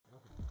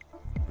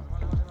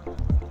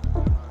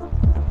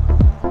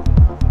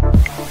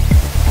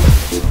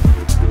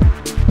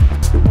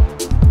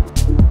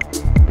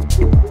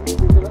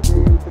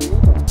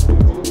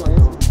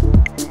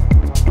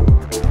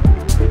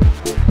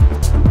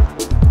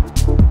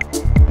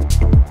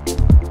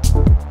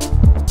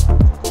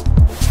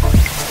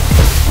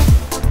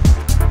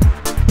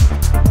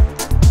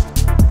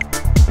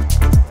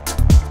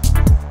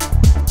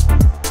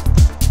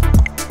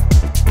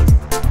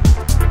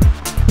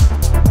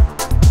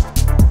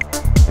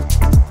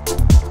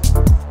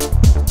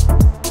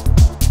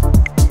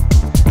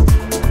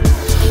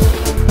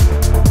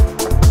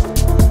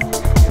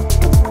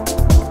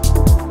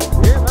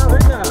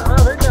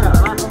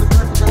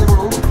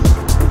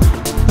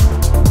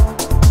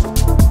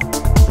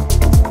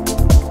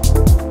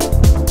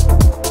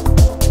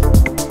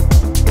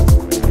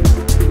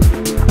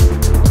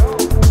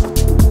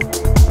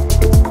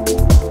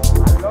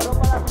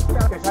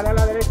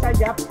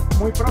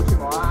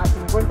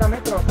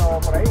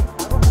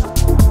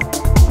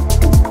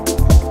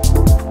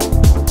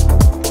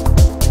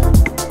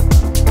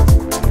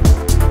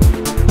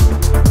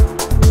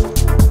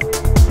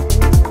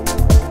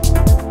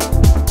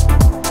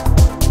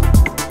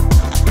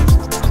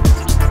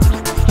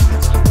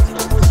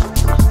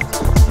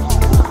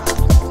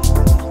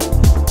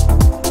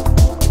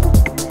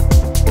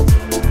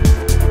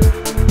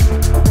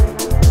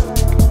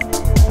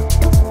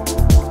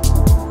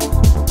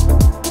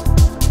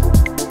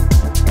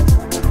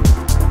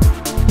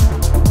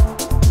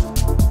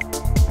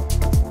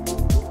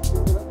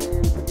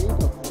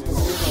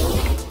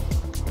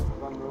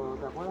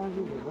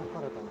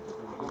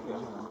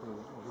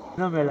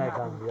me la he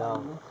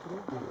cambiado.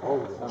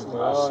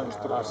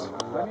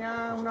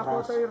 Tenía una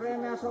foto y re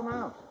me ha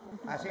asomado.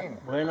 Así.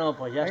 Bueno,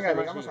 pues ya Venga,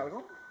 está. digamos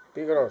algo.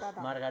 Tigros.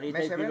 Margarita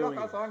Me y se ven los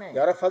Piruí. calzones. Y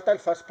ahora falta el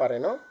fast pare,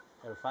 ¿no?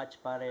 El Faig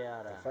Pare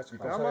ara.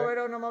 No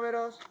moveros, no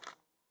moveros.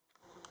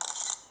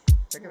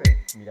 ¿Qué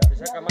ve? Mira.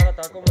 Esa cámara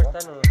tal como está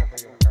no nos ha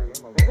pedido.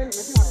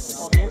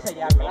 ¿Cómo piensa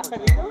ya? ¿Me la has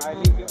pedido?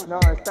 No,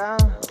 está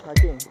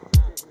aquí.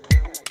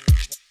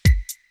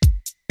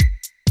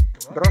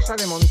 Rosa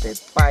de Monte,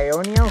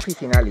 Paeonia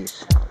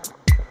officinalis.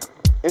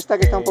 Esta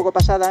que está un poco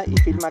pasada y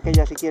filma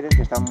aquella si quieres,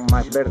 que está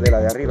más verde la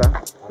de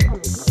arriba.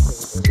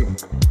 Sí.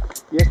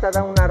 Y esta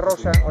da una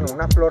rosa, bueno,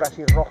 una flor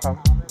así roja,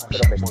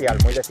 pero bestial,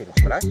 muy de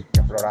flash,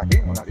 que flora aquí,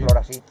 una flor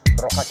así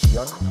roja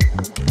chillón,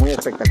 muy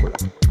espectacular.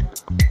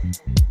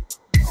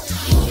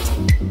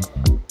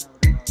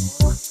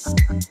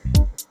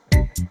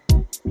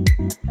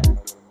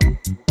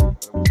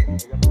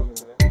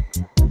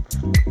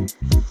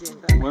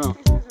 Bueno,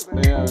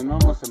 no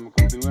vamos a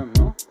continuar,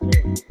 ¿no?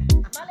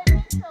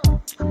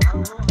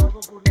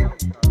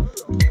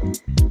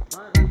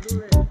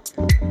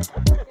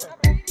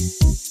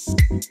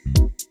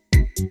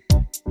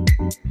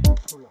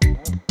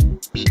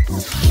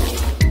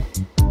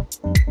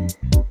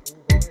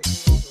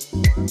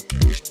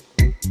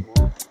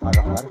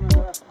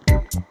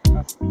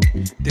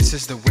 This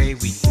is the way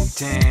we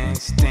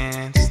dance,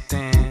 dance,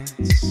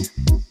 dance.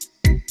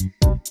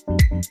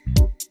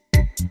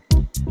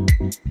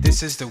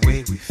 This is the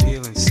way we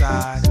feel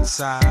inside,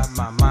 inside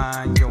my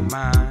mind, your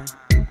mind.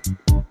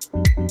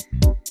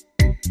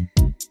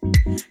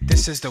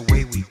 This is the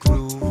way we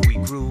groove,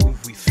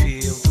 we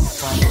feel the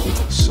funk,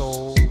 the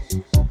soul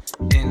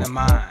in the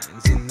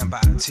minds, in the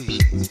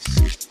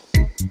bodies.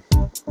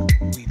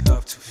 We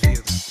love to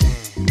feel the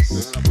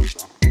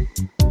dance.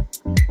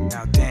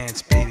 Now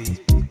dance, baby.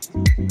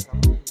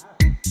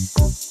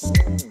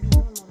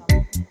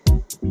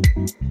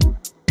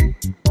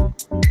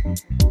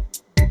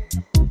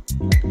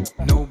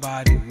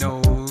 Nobody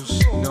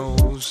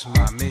knows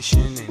my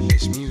mission in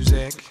this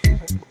music.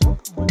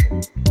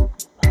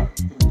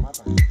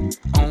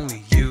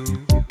 Only you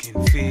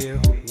can feel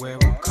where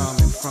I'm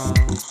coming from,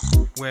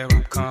 where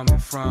I'm coming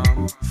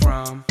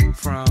from.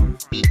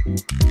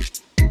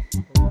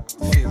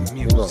 Feel the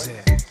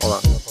music,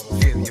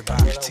 feel your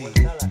body.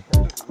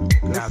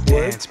 Now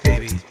dance,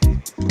 baby.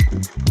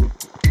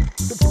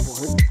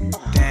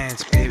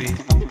 Dance, baby.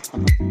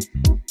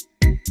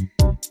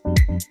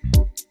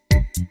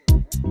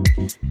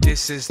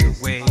 This is the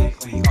way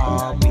we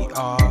are,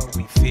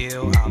 we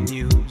feel our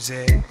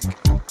music.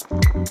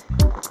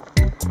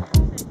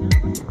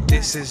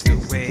 This is the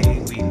way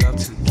we love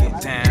to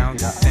get down,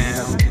 get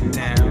down, get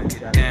down,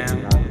 get down.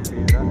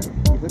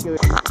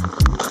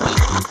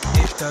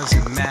 It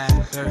doesn't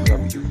matter who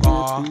you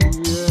are,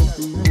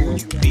 who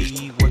you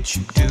be, what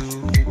you do,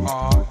 who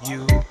are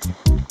you?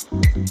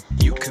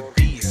 You could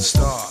be a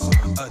star,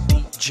 a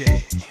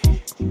DJ.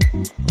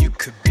 You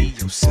could be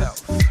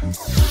yourself.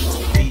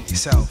 Be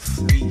yourself,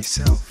 be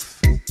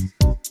yourself.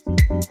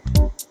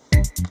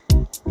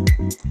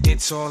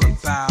 It's all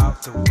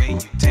about the way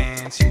you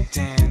dance, you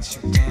dance,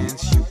 you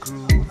dance, you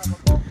groove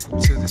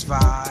to this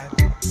vibe,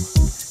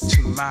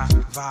 to my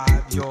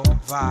vibe, your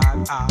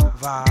vibe, our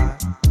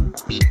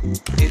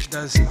vibe. It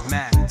doesn't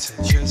matter,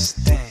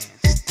 just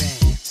dance,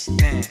 dance,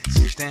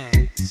 dance,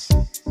 dance.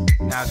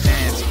 Now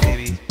dance,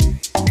 baby.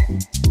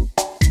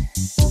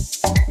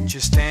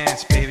 Just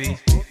dance, baby.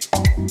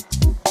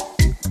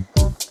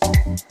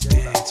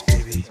 Dance,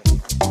 baby.